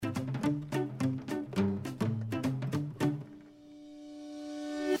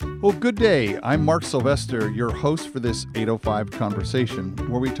Well, good day. I'm Mark Sylvester, your host for this 805 conversation,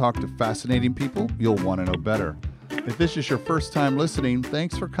 where we talk to fascinating people you'll want to know better. If this is your first time listening,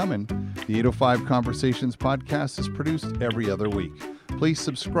 thanks for coming. The 805 Conversations podcast is produced every other week. Please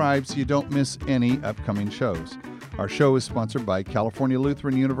subscribe so you don't miss any upcoming shows. Our show is sponsored by California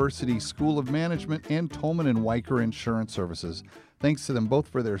Lutheran University School of Management and Tolman and Weicker Insurance Services. Thanks to them both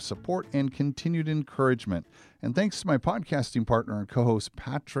for their support and continued encouragement. And thanks to my podcasting partner and co-host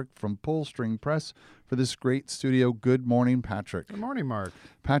Patrick from Pull String Press for this great studio. Good morning, Patrick. Good morning, Mark.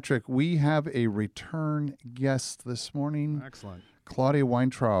 Patrick, we have a return guest this morning. Excellent. Claudia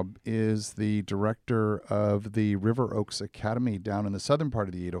Weintraub is the director of the River Oaks Academy down in the southern part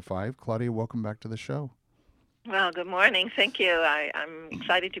of the 805. Claudia, welcome back to the show. Well, good morning. Thank you. I'm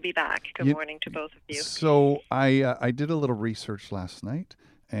excited to be back. Good morning to both of you. So I did a little research last night,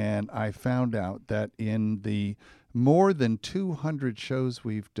 and I found out that in the more than 200 shows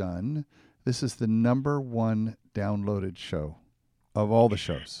we've done, this is the number one downloaded show of all the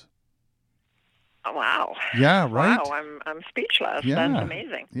shows. Oh, wow. Yeah, right? Wow, I'm speechless. Yeah. That's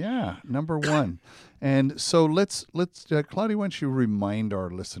amazing. Yeah, number one. And so let's Claudia, why don't you remind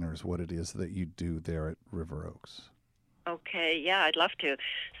our listeners what it is that you do there at River Oaks? Okay, yeah, I'd love to.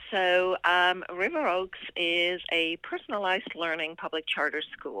 So River Oaks is a personalized learning public charter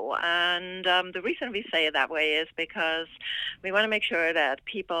school. And the reason we say it that way is because we want to make sure that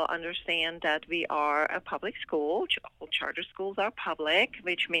people understand that we are a public school. All charter schools are public,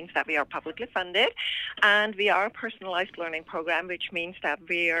 which means that we are publicly funded. And we are a personalized learning program, which means that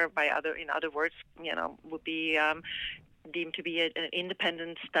we are, in other words, would be deemed to be an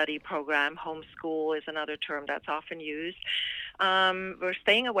independent study program. Homeschool is another term that's often used. We're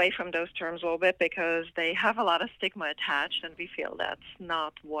staying away from those terms a little bit because they have a lot of stigma attached, and we feel that's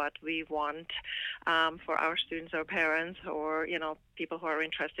not what we want for our students or parents or, people who are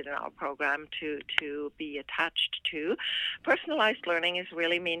interested in our program to be attached to. Personalized learning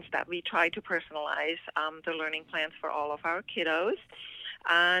really means that we try to personalize the learning plans for all of our kiddos.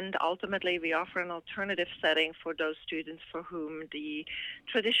 And ultimately, we offer an alternative setting for those students for whom the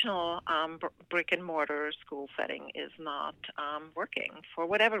traditional brick-and-mortar school setting is not working for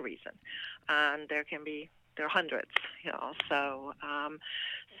whatever reason. And there are hundreds,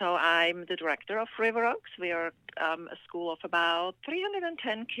 So I'm the director of River Oaks. We are a school of about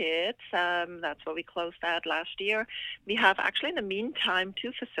 310 kids. That's what we closed at last year. We have actually, in the meantime,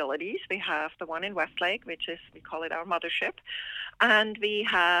 two facilities. We have the one in Westlake, which is, we call it our mothership, and we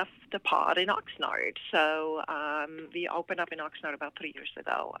have the pod in Oxnard. So we opened up in Oxnard about 3 years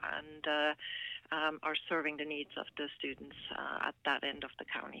ago and are serving the needs of the students at that end of the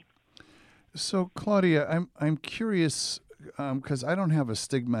county. So, Claudia, I'm curious because I don't have a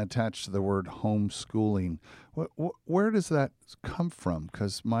stigma attached to the word homeschooling. Where does that come from?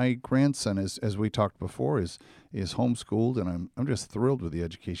 Because my grandson, as we talked before, is homeschooled, and I'm just thrilled with the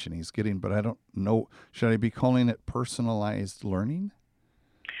education he's getting. But I don't know, should I be calling it personalized learning?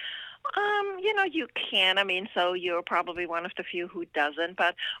 You can. So you're probably one of the few who doesn't.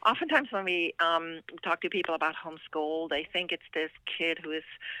 But oftentimes when we talk to people about homeschool, they think it's this kid who is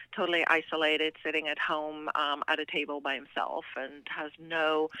totally isolated, sitting at home at a table by himself and has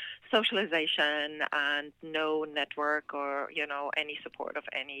no socialization and no network or, any support of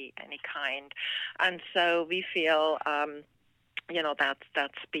any kind. And so we feel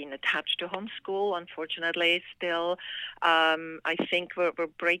that's been attached to homeschool. Unfortunately, still, I think we're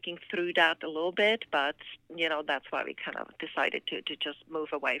breaking through that a little bit, but that's why we kind of decided to just move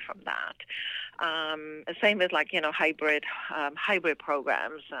away from that. Same with hybrid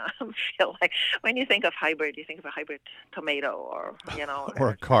programs. I feel like when you think of hybrid, you think of a hybrid tomato or or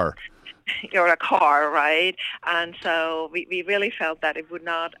a car. Or a car, right? And so we really felt that it would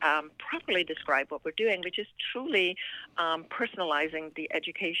not properly describe what we're doing, which is truly personalizing the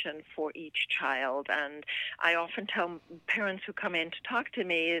education for each child. And I often tell parents who come in to talk to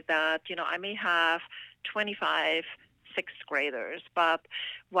me that, I may have 25 sixth graders, but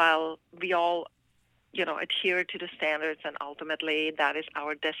while we all adhere to the standards, and ultimately that is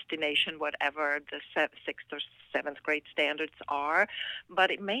our destination, whatever the sixth or seventh grade standards are.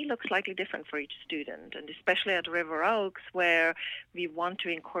 But it may look slightly different for each student, and especially at River Oaks, where we want to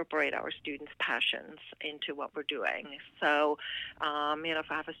incorporate our students' passions into what we're doing. So,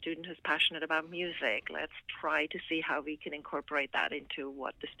 if I have a student who's passionate about music, let's try to see how we can incorporate that into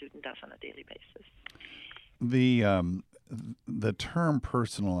what the student does on a daily basis. The term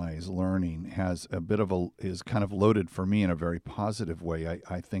personalized learning is kind of loaded for me in a very positive way.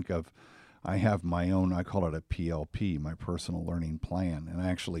 I have my own, I call it a PLP, my personal learning plan, and I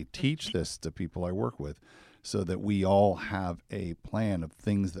actually teach this to people I work with. so that we all have a plan of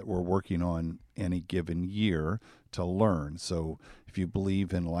things that we're working on any given year to learn. So if you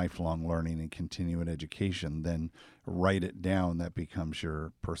believe in lifelong learning and continuing education, then write it down. That becomes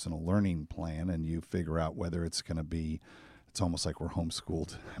your personal learning plan, and you figure out whether it's going to be. It's almost like we're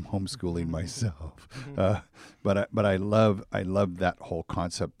homeschooled. I'm homeschooling myself, but I love that whole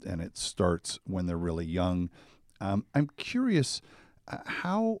concept, and it starts when they're really young. I'm curious,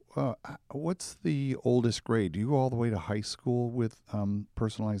 what's the oldest grade? Do you go all the way to high school with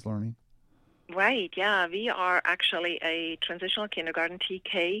personalized learning? Right, yeah. We are actually a transitional kindergarten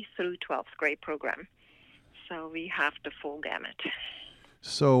TK through 12th grade program. So we have the full gamut.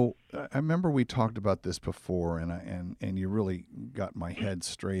 So I remember we talked about this before, and you really got my head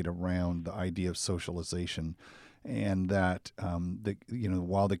straight around the idea of socialization, and that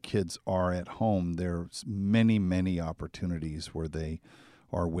while the kids are at home, there's many opportunities where they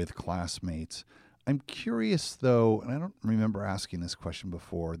are with classmates. I'm curious though, and I don't remember asking this question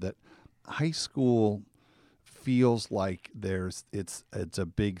before, that high school feels like it's a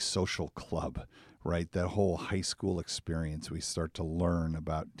big social club, right? That whole high school experience, we start to learn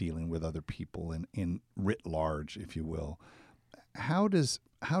about dealing with other people in writ large, if you will. How does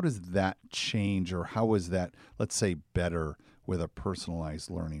that change, or how is that, let's say, better with a personalized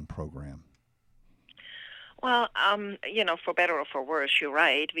learning program? Well, for better or for worse, you're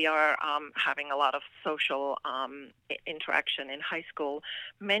right. We are having a lot of social interaction in high school,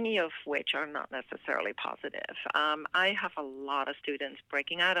 many of which are not necessarily positive. I have a lot of students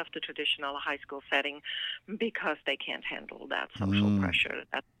breaking out of the traditional high school setting because they can't handle that social pressure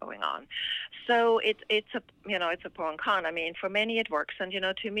that's going on. So it's a pro and con. I mean, for many it works, and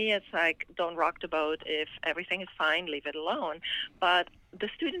to me it's like, don't rock the boat. If everything is fine, leave it alone. But the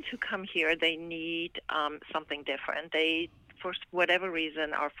students who come here, they need something different. They, for whatever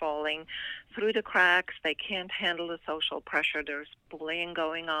reason, are falling through the cracks. They can't handle the social pressure. There's bullying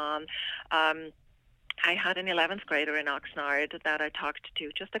going on. I had an 11th grader in Oxnard that I talked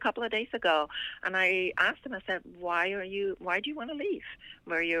to just a couple of days ago, and I asked him, I said, why do you want to leave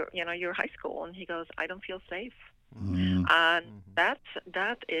where you're high school? And he goes, I don't feel safe. And that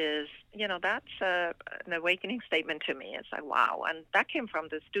is, that's an awakening statement to me. It's like, wow. And that came from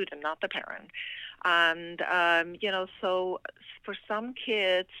the student, not the parent. And, so for some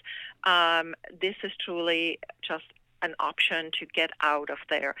kids, this is truly just an option to get out of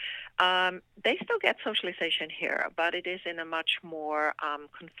there. They still get socialization here, but it is in a much more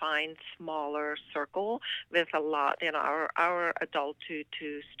confined, smaller circle with a lot, our adult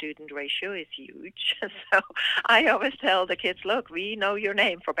to student ratio is huge. So I always tell the kids, look, we know your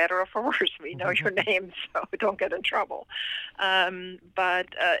name, for better or for worse. We know your name, so don't get in trouble.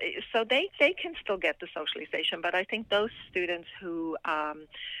 So they can still get the socialization, but I think those students who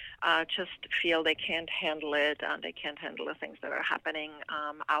just feel they can't handle it, and they can't handle the things that are happening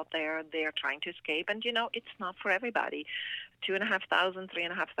out there. They're trying to escape, and it's not for everybody. 2,500,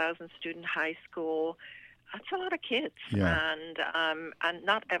 3,500 student high school. That's a lot of kids, and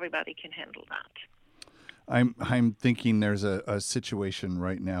not everybody can handle that. I'm thinking there's a situation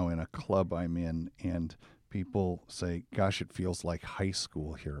right now in a club I'm in, and people say, gosh, it feels like high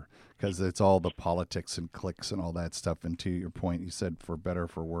school here, because it's all the politics and cliques and all that stuff. And to your point, you said for better,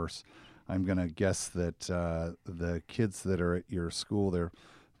 for worse. I'm going to guess that the kids that are at your school, they're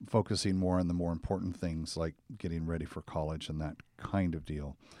focusing more on the more important things, like getting ready for college and that kind of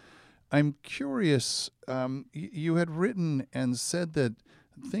deal. I'm curious, you had written and said that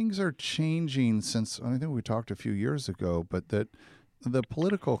things are changing since, I think we talked a few years ago, but that the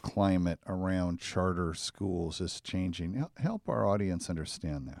political climate around charter schools is changing. Help our audience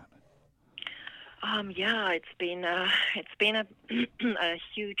understand that. It's been a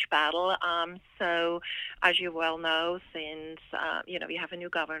huge battle. So, as you well know, since we have a new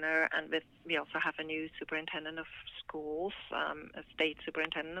governor, and we also have a new superintendent of schools, a state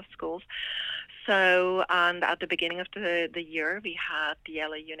superintendent of schools. So, and at the beginning of the year, we had the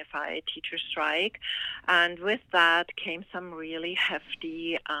LA Unified Teachers Strike, and with that came some really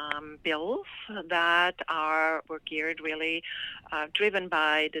hefty bills that were geared really driven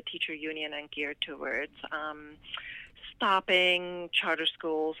by the teacher union and geared towards stopping charter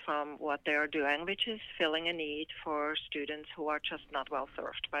schools from what they're doing, which is filling a need for students who are just not well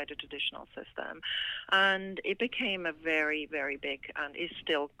served by the traditional system. And it became a very, very big, and is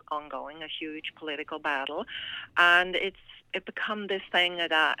still ongoing, a huge political battle. And it become this thing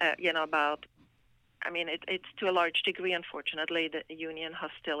that, about, I mean, it's to a large degree, unfortunately, the union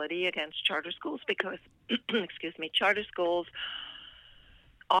hostility against charter schools, because, charter schools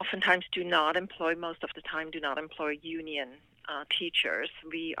oftentimes most of the time do not employ union teachers.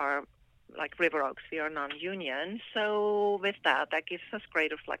 We are like River Oaks, we are non-union. So with that gives us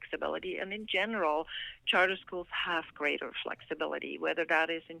greater flexibility. And in general, charter schools have greater flexibility, whether that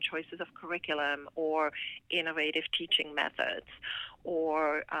is in choices of curriculum or innovative teaching methods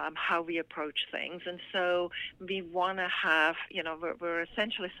or how we approach things. And so we want to have, we're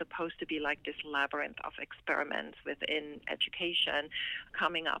essentially supposed to be like this labyrinth of experiments within education,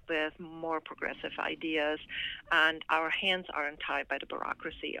 coming up with more progressive ideas, and our hands aren't tied by the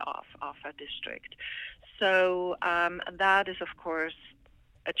bureaucracy of a district. So that is, of course,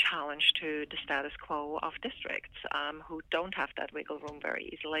 a challenge to the status quo of districts who don't have that wiggle room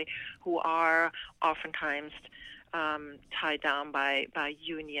very easily, who are oftentimes tied down by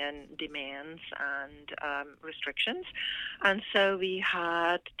union demands and restrictions. And so we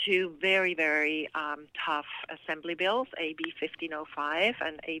had two very, very tough assembly bills, AB 1505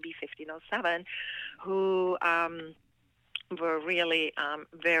 and AB 1507, who were really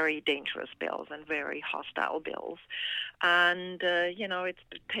very dangerous bills and very hostile bills. And, it's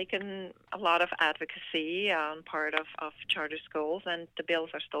taken a lot of advocacy on part of charter schools, and the bills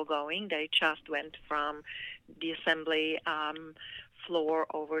are still going. They just went from the Assembly floor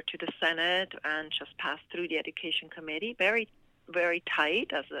over to the Senate and just passed through the Education Committee. Very, very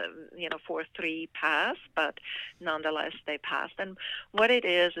tight as a 4-3 pass, but nonetheless they passed. And what it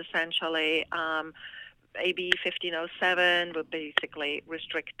is essentially, AB 1507 would basically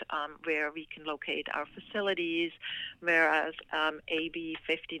restrict where we can locate our facilities, whereas AB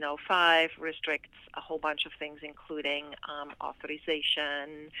 1505 restricts a whole bunch of things, including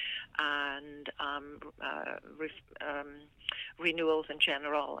authorization and renewals in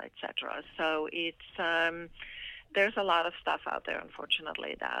general, etc. So it's there's a lot of stuff out there,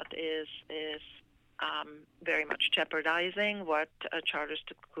 unfortunately, that is very much jeopardizing what charter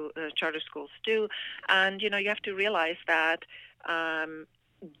schools do. And, you have to realize that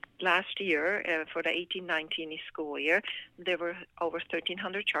last year, for the 18-19 school year, there were over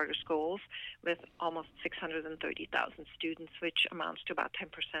 1,300 charter schools with almost 630,000 students, which amounts to about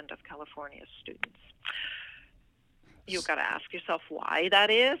 10% of California's students. You've got to ask yourself why that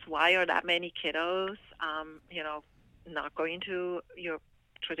is. Why are that many kiddos, not going to your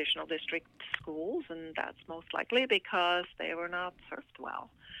traditional district schools? And that's most likely because they were not served well.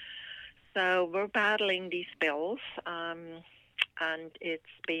 So we're battling these bills, and it's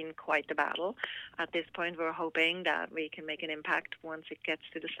been quite the battle. At this point, we're hoping that we can make an impact once it gets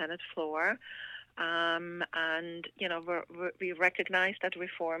to the Senate floor. And, we recognize that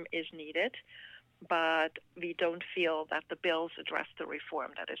reform is needed, but we don't feel that the bills address the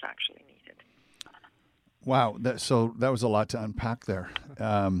reform that is actually needed. Wow. So that was a lot to unpack there.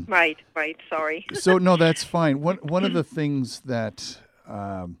 Right. Sorry. So no, that's fine. One of the things that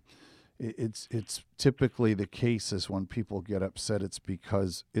it's typically the case is when people get upset, it's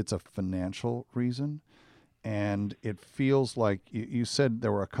because it's a financial reason. And it feels like you said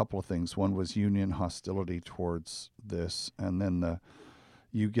there were a couple of things. One was union hostility towards this, and then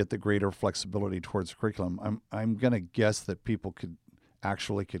you get the greater flexibility towards curriculum. I'm going to guess that people could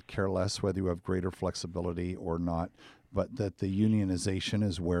care less whether you have greater flexibility or not, but that the unionization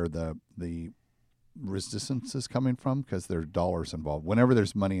is where the resistance is coming from because there's dollars involved. Whenever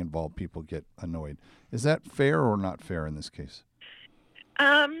there's money involved, people get annoyed. Is that fair or not fair in this case?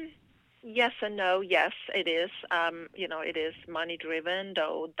 Yes and no. Yes, it is. It is money driven,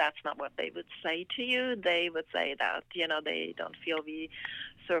 though that's not what they would say to you. They would say that, they don't feel we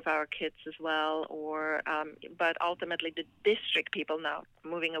serve our kids as well, but ultimately the district people, now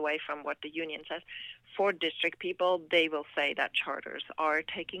moving away from what the union says, for district people, they will say that charters are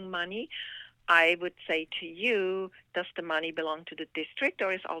taking money. I would say to you, does the money belong to the district,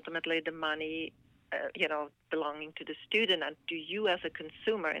 or is ultimately the money belonging to the student? And do you as a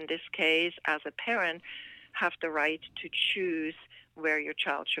consumer, in this case as a parent, have the right to choose where your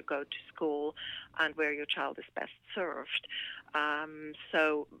child should go to school and where your child is best served?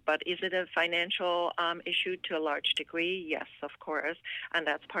 But is it a financial issue to a large degree? Yes, of course. And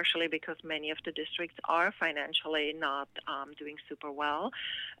that's partially because many of the districts are financially not doing super well.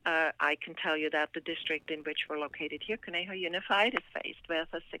 I can tell you that the district in which we're located here, Conejo Unified, is faced with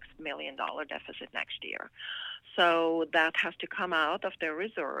a $6 million deficit next year. So that has to come out of their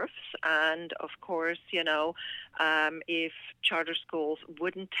reserves. And of course, if charter schools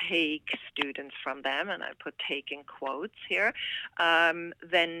wouldn't take students from them, and I put take in quotes here,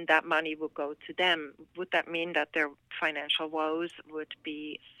 then that money would go to them. Would that mean that their financial woes would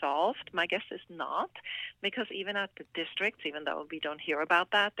be solved? My guess is not, because even at the districts, even though we don't hear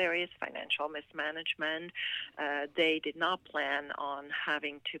about that, there is financial mismanagement. They did not plan on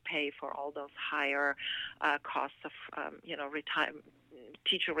having to pay for all those higher costs of,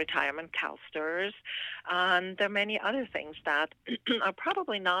 teacher retirement CalSTRS, and there are many other things that are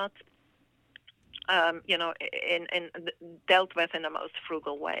probably not dealt with in the most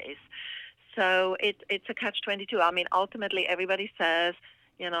frugal ways. So it's a catch-22. I mean, ultimately, everybody says,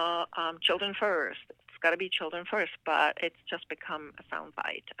 children first. It's got to be children first, but it's just become a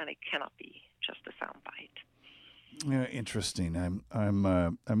soundbite, and it cannot be just a soundbite. Yeah, interesting.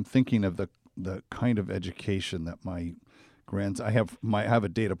 I'm thinking of the kind of education that my I have a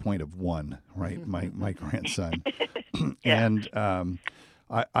data point of 1, right? My grandson, Yeah. and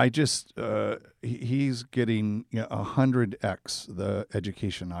I just he's getting 100x the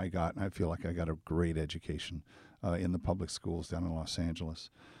education I got, and I feel like I got a great education in the public schools down in Los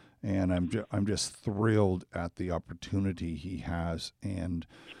Angeles, and I'm just thrilled at the opportunity he has, and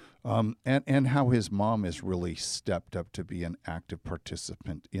how his mom has really stepped up to be an active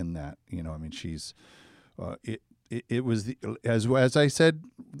participant in that. I mean, she's it was as I said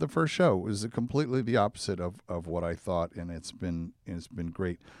the first show, it was completely the opposite of what I thought, and it's been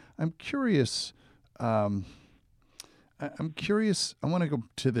great. I'm curious. I want to go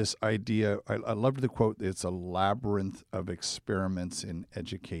to this idea. I loved the quote. It's a labyrinth of experiments in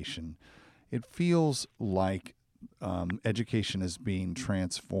education. It feels like education is being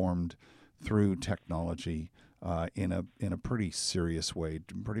transformed through technology in a pretty serious way,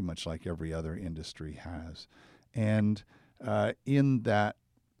 pretty much like every other industry has. And in that,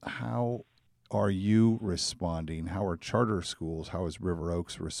 how are you responding? How are charter schools? How is River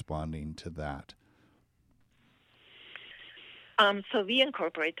Oaks responding to that? So we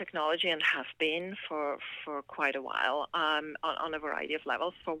incorporate technology and have been for quite a while on a variety of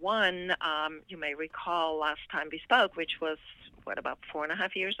levels. For one, you may recall last time we spoke, which was, about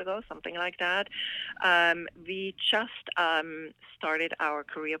 4.5 years ago, something like that, we just started our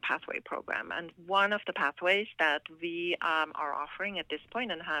career pathway program. And one of the pathways that we are offering at this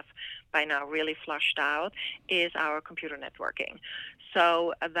point and have by now really flushed out is our computer networking.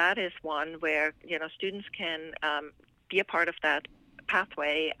 So that is one where, students can be a part of that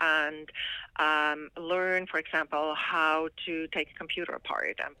pathway and learn, for example, how to take a computer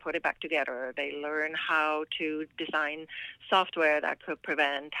apart and put it back together. They learn how to design software that could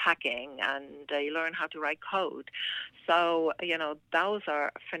prevent hacking, and they learn how to write code. So, those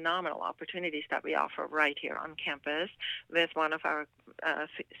are phenomenal opportunities that we offer right here on campus with one of our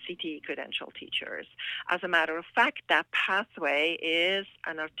CTE credential teachers. As a matter of fact, that pathway is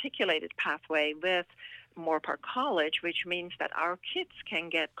an articulated pathway with Moorpark College, which means that our kids can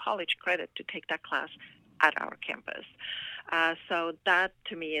get college credit to take that class at our campus. So that,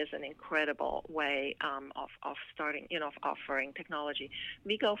 to me, is an incredible way of starting, of offering technology.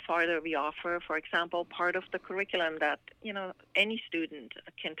 We go farther. We offer, for example, part of the curriculum that, any student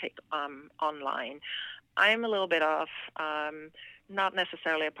can take online. I'm a little bit of not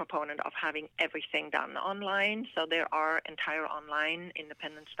necessarily a proponent of having everything done online, so there are entire online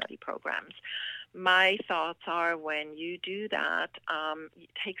independent study programs. My thoughts are when you do that, it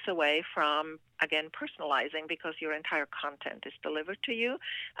takes away from, again, personalizing, because your entire content is delivered to you,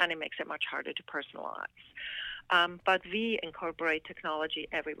 and it makes it much harder to personalize. But we incorporate technology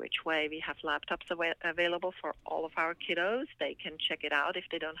every which way. We have laptops available for all of our kiddos. They can check it out if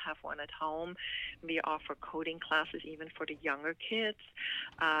they don't have one at home. We offer coding classes even for the younger kids.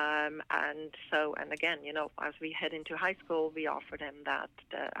 And again, as we head into high school, we offer them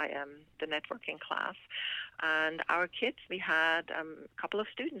the networking class. And our kids, we had a couple of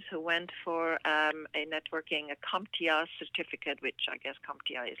students who went for a CompTIA certificate, which I guess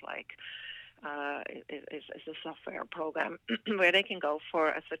CompTIA is like, is a software program where they can go for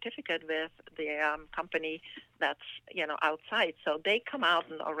a certificate with the company that's outside. So they come out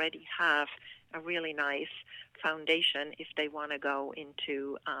and already have a really nice foundation if they want to go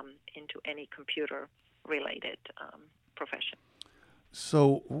into any computer related profession.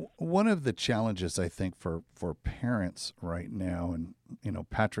 So one of the challenges, I think, for parents right now, and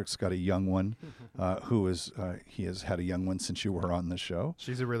Patrick's got a young one, he has had a young one since you were on the show.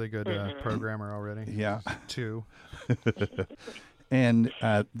 She's a really good programmer already. Yeah, She's 2. And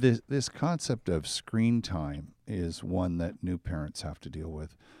this concept of screen time is one that new parents have to deal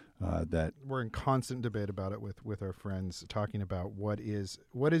with. That we're in constant debate about it with our friends, talking about what is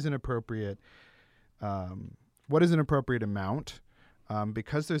an appropriate amount.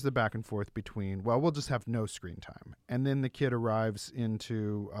 Because there's the back and forth between, well, we'll just have no screen time. And then the kid arrives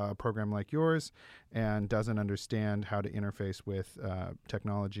into a program like yours and doesn't understand how to interface with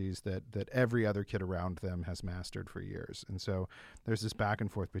technologies that every other kid around them has mastered for years. And so there's this back and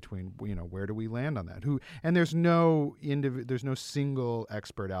forth between, where do we land on that? And there's no single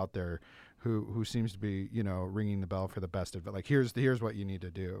expert out there who seems to be, ringing the bell for the best of it. Like, here's what you need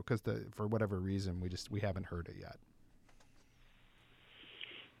to do, because for whatever reason we haven't heard it yet.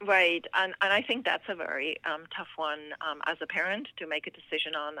 Right, and I think that's a very tough one as a parent to make a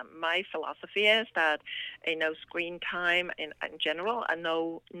decision on. My philosophy is that a no screen time in general, and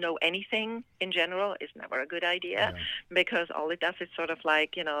no anything in general is never a good idea, because all it does is sort of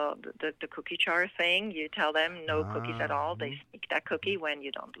like, the cookie jar thing. You tell them no cookies at all, they sneak that cookie when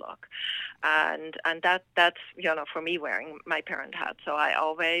you don't look. And that's, for me, wearing my parent hat. So I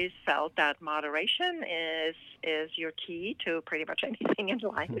always felt that moderation is your key to pretty much anything in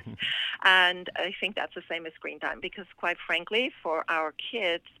life. And I think that's the same as screen time, because quite frankly, for our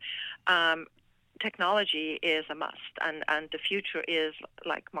kids, technology is a must, and the future is,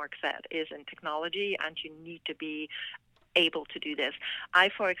 like Mark said, is in technology, and you need to be able to do this. I,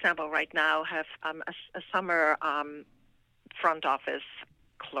 for example, right now have a summer front office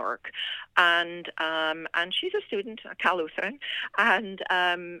clerk, and she's a student at Cal Lutheran, and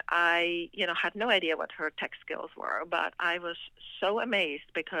I had no idea what her tech skills were, but I was so amazed,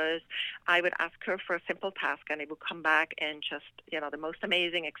 because I would ask her for a simple task and it would come back in just the most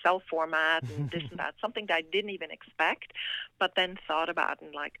amazing Excel format and this and that, something that I didn't even expect, but then thought about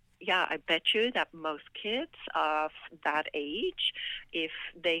and like, yeah, I bet you that most kids of that age, if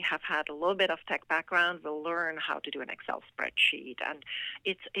they have had a little bit of tech background, will learn how to do an Excel spreadsheet. And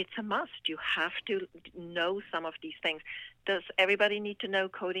it's a must. You have to know some of these things. Does everybody need to know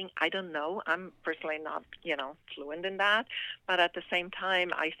coding? I don't know. I'm personally not, fluent in that. But at the same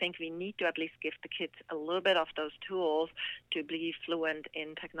time, I think we need to at least give the kids a little bit of those tools to be fluent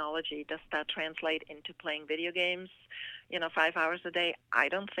in technology. Does that translate into playing video games, 5 hours a day? I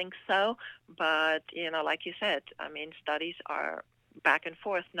don't think so. But, like you said, studies are back and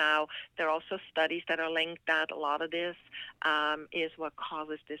forth now. There are also studies that are linked that a lot of this is what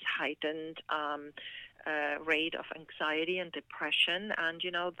causes this heightened rate of anxiety and depression. And,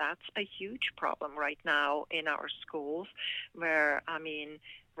 that's a huge problem right now in our schools, where,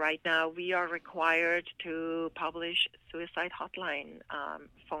 right now we are required to publish suicide hotline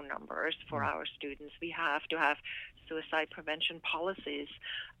phone numbers for our students. We have to have suicide prevention policies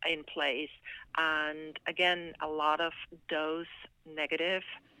in place. And again, a lot of those negative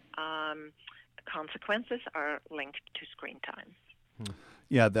consequences are linked to screen time.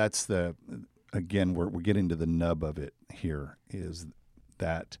 Yeah, that's again, we're getting to the nub of it here, is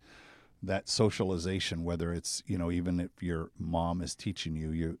that socialization, whether it's, even if your mom is teaching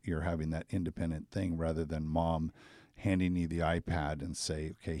you, you're having that independent thing, rather than mom handing you the iPad and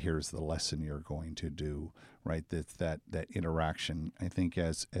say, okay, here's the lesson you're going to do, right? That interaction. I think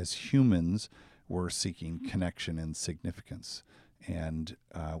as humans, we're seeking connection and significance. And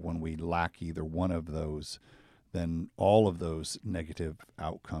when we lack either one of those, then all of those negative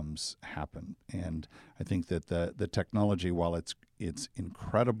outcomes happen. And I think that the technology, while it's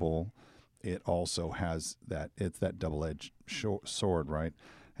incredible, it also has it's that double-edged sword, right?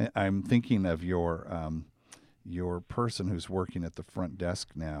 I'm thinking of your person who's working at the front desk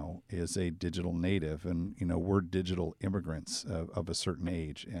now is a digital native, and we're digital immigrants of a certain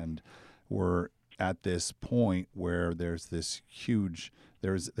age, and we're at this point where there's this huge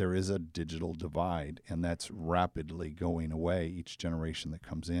there is a digital divide, and that's rapidly going away each generation that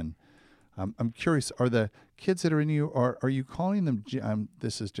comes in. I'm curious, are the kids that are in you, are you calling them,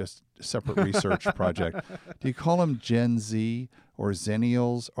 this is just a separate research project, do you call them Gen Z or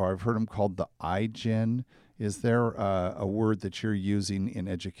Zennials, or I've heard them called the iGen? Is there a word that you're using in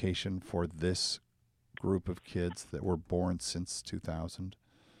education for this group of kids that were born since 2000?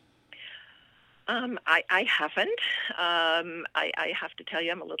 I haven't. I have to tell you,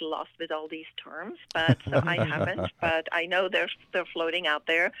 I'm a little lost with all these terms, but so I haven't. But I know they're floating out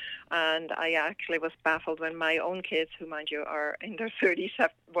there, and I actually was baffled when my own kids, who, mind you, are in their 30s,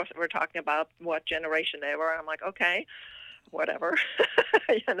 were talking about what generation they were. I'm like, okay, whatever,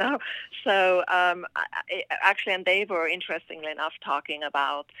 So actually, and they were, interestingly enough, talking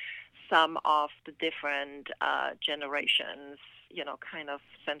about some of the different generations, kind of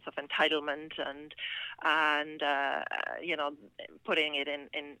sense of entitlement and putting it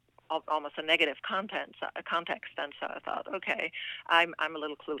in almost a negative context. And so I thought, okay, I'm a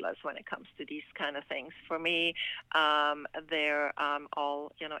little clueless when it comes to these kind of things. For me, they're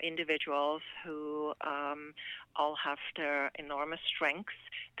all individuals who all have their enormous strengths,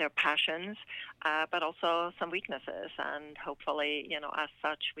 their passions, but also some weaknesses. And hopefully, as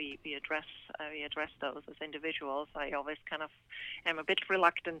such, we address those as individuals. I always kind of am a bit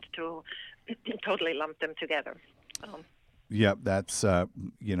reluctant to totally lump them together. Yep, that's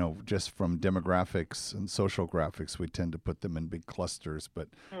just from demographics and social graphics, we tend to put them in big clusters. But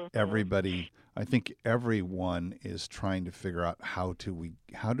I think everyone is trying to figure out how do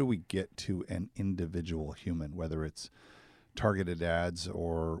we get to an individual human, whether it's targeted ads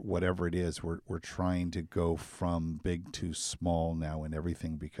or whatever it is. We're trying to go from big to small now in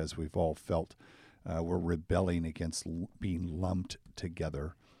everything because we've all felt we're rebelling against being lumped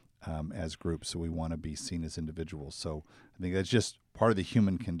together as groups, so we want to be seen as individuals. So I think that's just part of the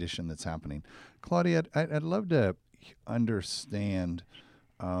human condition that's happening. Claudia, I'd love to understand,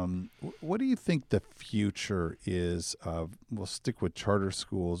 what do you think the future is of, we'll stick with charter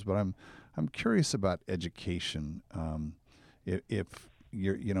schools, but I'm curious about education. If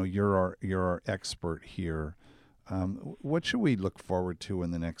you're our expert here, what should we look forward to in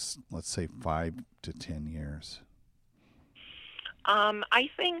the next, let's say, 5 to 10 years? I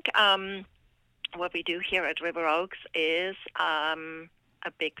think what we do here at River Oaks is a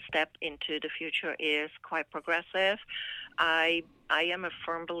big step into the future, is quite progressive. I am a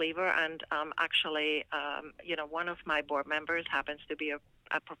firm believer, and actually, one of my board members happens to be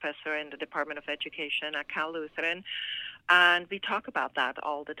a professor in the Department of Education at Cal Lutheran. And we talk about that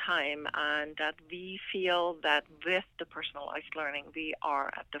all the time, and that we feel that with the personalized learning, we are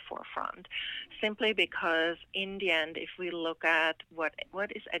at the forefront. Simply because in the end, if we look at what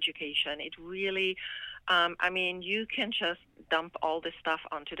is education, it really, you can just dump all this stuff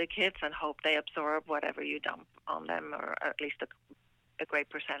onto the kids and hope they absorb whatever you dump on them, or at least a great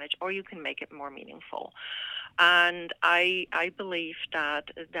percentage, or you can make it more meaningful. And I believe that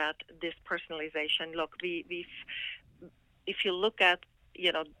this personalization, look, if you look at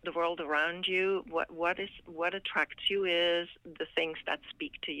the world around you, what attracts you is the things that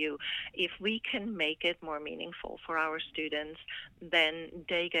speak to you. If we can make it more meaningful for our students, then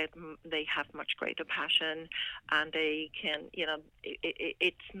they have much greater passion, and they can,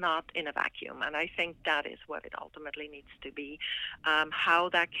 it's not in a vacuum. And I think that is what it ultimately needs to be. How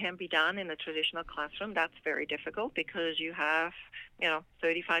that can be done in a traditional classroom, that's very difficult, because you have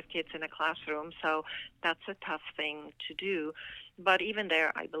 35 kids in a classroom, so that's a tough thing to do. But even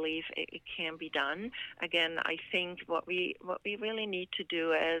there, I believe it can be done. Again, I think what we really need to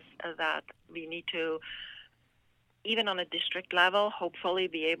do is that we need to, even on a district level, hopefully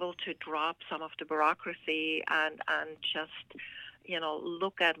be able to drop some of the bureaucracy and just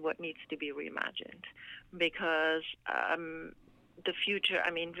look at what needs to be reimagined, because the future,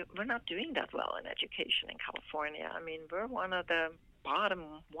 we're not doing that well in education in California. We're one of the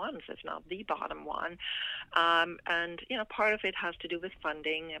bottom ones, if not the bottom one. And part of it has to do with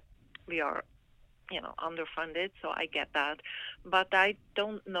funding. We are, underfunded, so I get that. But I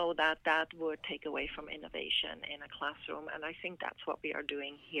don't know that would take away from innovation in a classroom. And I think that's what we are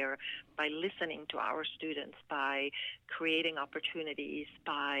doing here by listening to our students, by creating opportunities,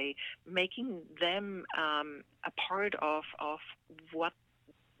 by making them a part of what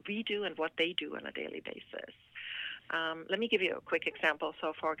we do and what they do on a daily basis. Let me give you a quick example.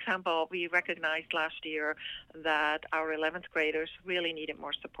 So, for example, we recognized last year that our 11th graders really needed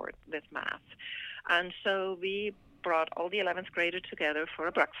more support with math. And so we brought all the 11th graders together for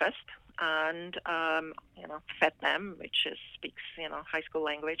a breakfast and, fed them, which speaks, high school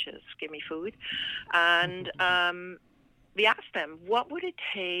language is give me food. And we asked them, what would it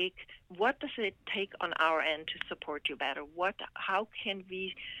take? What does it take on our end to support you better? How can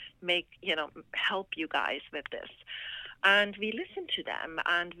we help you guys with this? And we listened to them,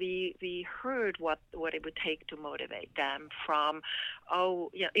 and we heard what it would take to motivate them from,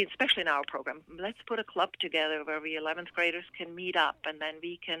 especially in our program. Let's put a club together where we 11th graders can meet up, and then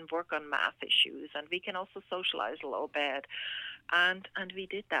we can work on math issues, and we can also socialize a little bit. And we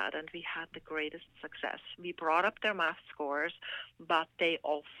did that, and we had the greatest success. We brought up their math scores, but they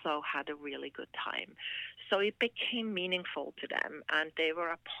also had a really good time. So it became meaningful to them, and they were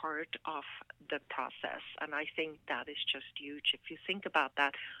a part of the process. And I think that is just huge. If you think about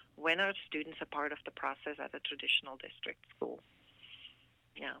that, when are students a part of the process at a traditional district school?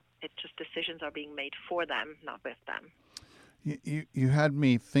 It's just decisions are being made for them, not with them. You had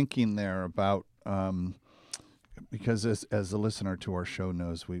me thinking there about, because as the listener to our show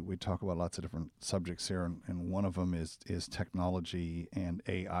knows, we talk about lots of different subjects here, and one of them is technology and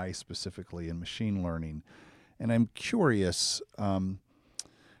AI specifically, and machine learning. And I'm curious, I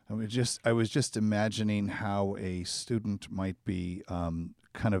was just imagining how a student might be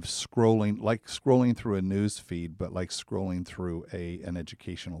kind of scrolling through a news feed, but like scrolling through an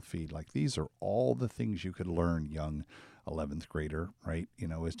educational feed. Like, these are all the things you could learn, young 11th grader, right?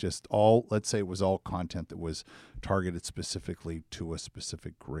 It's just all, let's say it was all content that was targeted specifically to a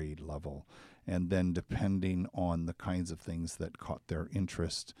specific grade level. And then depending on the kinds of things that caught their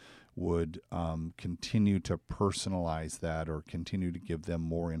interest, would continue to personalize that or continue to give them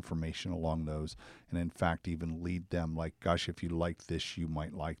more information along those. And in fact, even lead them like, gosh, if you like this, you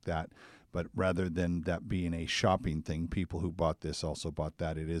might like that. But rather than that being a shopping thing, people who bought this also bought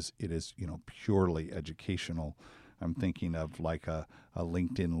that. It is purely educational. I'm thinking of like a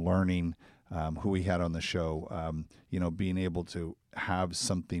LinkedIn Learning, who we had on the show, being able to have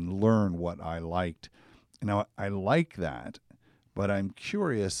something learn what I liked. Now, I like that, but I'm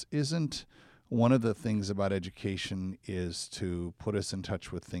curious, isn't one of the things about education is to put us in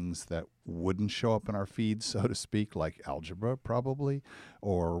touch with things that wouldn't show up in our feeds, so to speak, like algebra probably,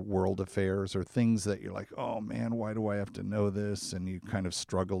 or world affairs, or things that you're like, oh man, why do I have to know this? And you kind of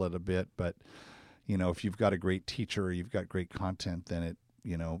struggle it a bit. But, if you've got a great teacher or you've got great content, then it,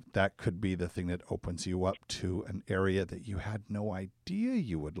 that could be the thing that opens you up to an area that you had no idea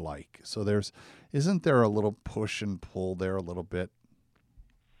you would like. So isn't there a little push and pull there a little bit?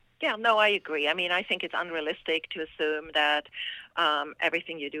 Yeah, no, I agree. I mean, I think it's unrealistic to assume that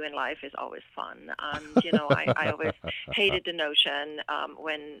everything you do in life is always fun. And, I always hated the notion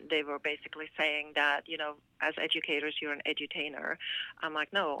when they were basically saying that, as educators, you're an edutainer. I'm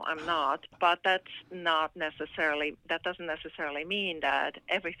like, no, I'm not. But that doesn't necessarily mean that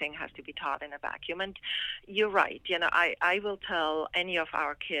everything has to be taught in a vacuum. And you're right. I will tell any of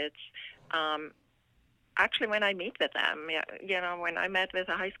our kids, actually, when I meet with them, when I met with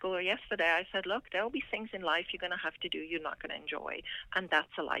a high schooler yesterday, I said, look, there will be things in life you're going to have to do you're not going to enjoy. And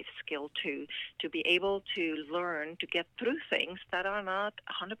that's a life skill, too, to be able to learn to get through things that are not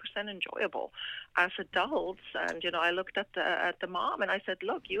 100% enjoyable. As adults, and, I looked at the mom and I said,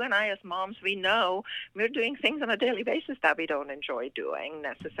 look, you and I as moms, we know we're doing things on a daily basis that we don't enjoy doing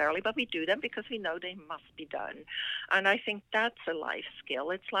necessarily, but we do them because we know they must be done. And I think that's a life skill.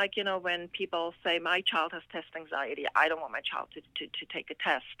 It's like, when people say, my child has test anxiety, I don't want my child to take a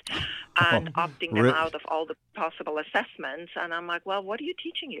test, and opting them out of all the possible assessments. And I'm like, well, what are you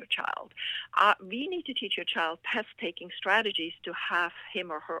teaching your child? We need to teach your child test-taking strategies to have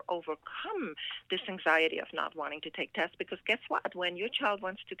him or her overcome this anxiety of not wanting to take tests. Because guess what? When your child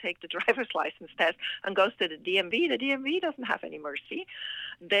wants to take the driver's license test and goes to the DMV doesn't have any mercy.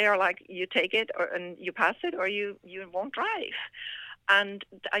 They are like, you take it and you pass it, or you won't drive. And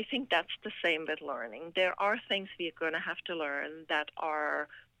I think that's the same with learning. There are things we're going to have to learn that are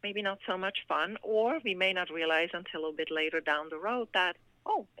maybe not so much fun, or we may not realize until a bit later down the road that,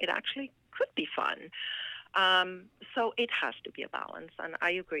 it actually could be fun. So it has to be a balance, and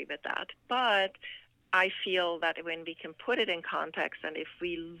I agree with that. But I feel that when we can put it in context, and if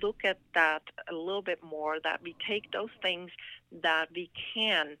we look at that a little bit more, that we take those things that we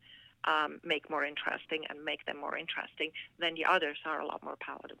can make more interesting and make them more interesting, then the others are a lot more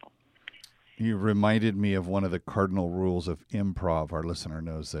palatable. You reminded me of one of the cardinal rules of improv. Our listener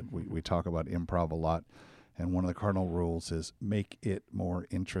knows that we talk about improv a lot, and one of the cardinal rules is make it more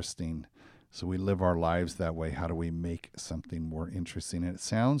interesting. So we live our lives that way. How do we make something more interesting? And it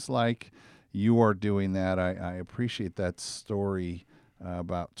sounds like you are doing that. I appreciate that story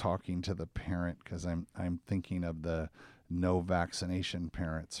about talking to the parent, because I'm thinking of the no vaccination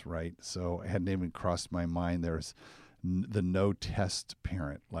parents, right? So it hadn't even crossed my mind. There's the no test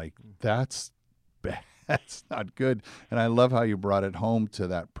parent. Like, that's bad. That's not good. And I love how you brought it home to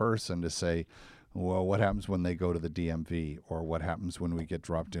that person to say, well, what happens when they go to the DMV, or what happens when we get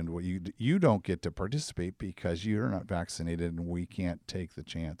dropped into what you don't get to participate because you're not vaccinated, and we can't take the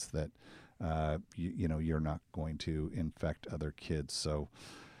chance that you're not going to infect other kids. So,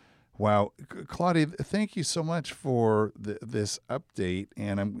 wow, Claudia, thank you so much for this update,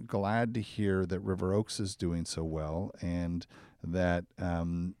 and I'm glad to hear that River Oaks is doing so well, and that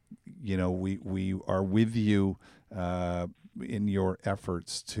we are with you in your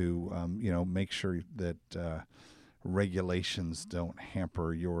efforts to make sure that regulations don't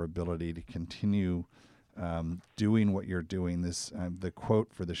hamper your ability to continue doing what you're doing. This the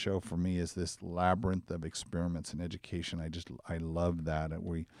quote for the show for me is this labyrinth of experiments in education. I love that.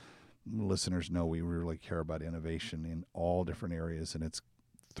 Listeners know we really care about innovation in all different areas, and it's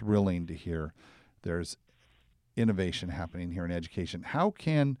thrilling to hear there's innovation happening here in education. How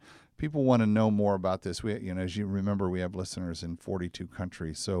can people want to know more about this? As you remember, we have listeners in 42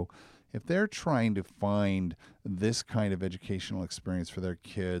 countries. So if they're trying to find this kind of educational experience for their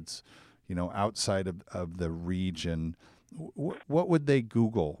kids, outside of the region, what would they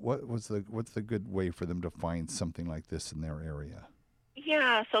Google? What's the good way for them to find something like this in their area?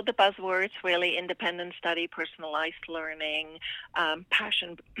 Yeah, so the buzzwords really: independent study, personalized learning,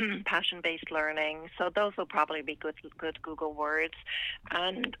 passion-based learning. So those will probably be good Google words.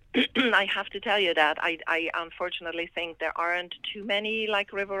 And I have to tell you that I unfortunately think there aren't too many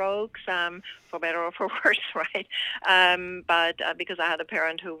like River Oaks, for better or for worse, right? But because I had a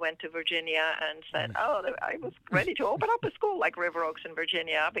parent who went to Virginia and said, "Oh, I was ready to open up a school like River Oaks in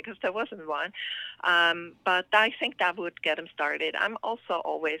Virginia," because there wasn't one. But I think that would get them started. I'm also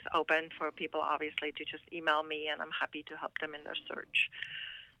always open for people, obviously, to just email me, and I'm happy to help them in their search.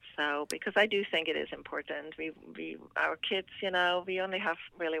 So, because I do think it is important. Our kids, we only have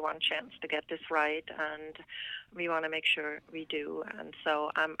really one chance to get this right, and we want to make sure we do. And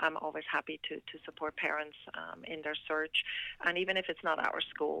so I'm always happy to support parents in their search. And even if it's not our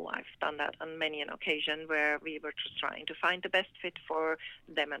school, I've done that on many an occasion where we were just trying to find the best fit for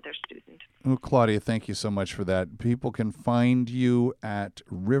them and their student. Well, Claudia, thank you so much for that. People can find you at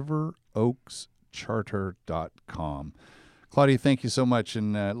riveroakscharter.com. Claudia, thank you so much,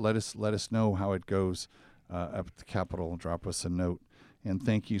 and let us know how it goes up at the Capitol. Drop us a note, and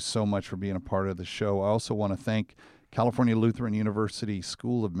thank you so much for being a part of the show. I also want to thank California Lutheran University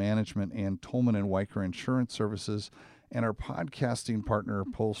School of Management and Tolman & Weicker Insurance Services, and our podcasting partner,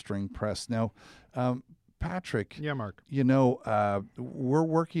 Pullstring Press. Now, Patrick. Yeah, Mark. We're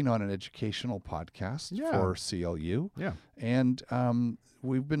working on an educational podcast for CLU. Yeah. And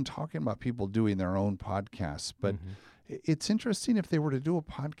we've been talking about people doing their own podcasts, but it's interesting if they were to do a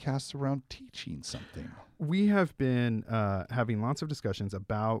podcast around teaching something. We have been having lots of discussions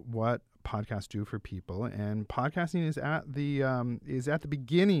about what podcasts do for people, and podcasting is at the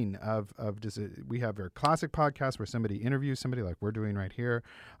beginning of we have our classic podcast where somebody interviews somebody like we're doing right here.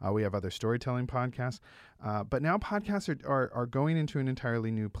 We have other storytelling podcasts, but now podcasts are going into an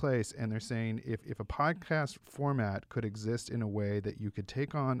entirely new place, and they're saying if a podcast format could exist in a way that you could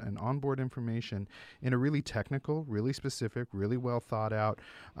take on and onboard information in a really technical, really specific, really well thought out.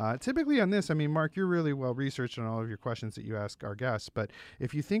 Typically on this, I mean, Mark, you're really well researched on all of your questions that you ask our guests, but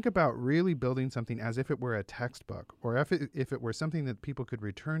if you think about really building something as if it were a textbook, or if it were something that people could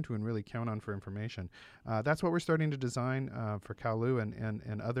return to and really count on for information, that's what we're starting to design for CalLU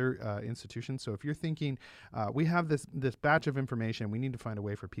and other institutions. So if you're thinking, we have this batch of information, we need to find a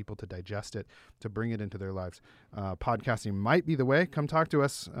way for people to digest it, to bring it into their lives. Podcasting might be the way. Come talk to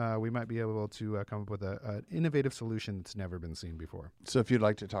us. We might be able to come up with an innovative solution that's never been seen before. So if you'd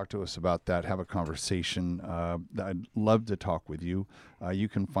like to talk to us about that, have a conversation, I'd love to talk with you. You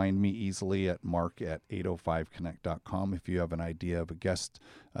can find me easily at mark@805connect.com. If you have an idea of a guest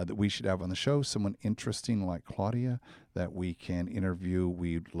that we should have on the show, someone interesting like Claudia that we can interview,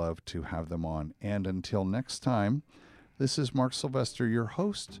 we'd love to have them on. And until next time, this is Mark Sylvester, your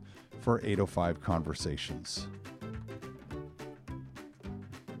host for 805 Conversations.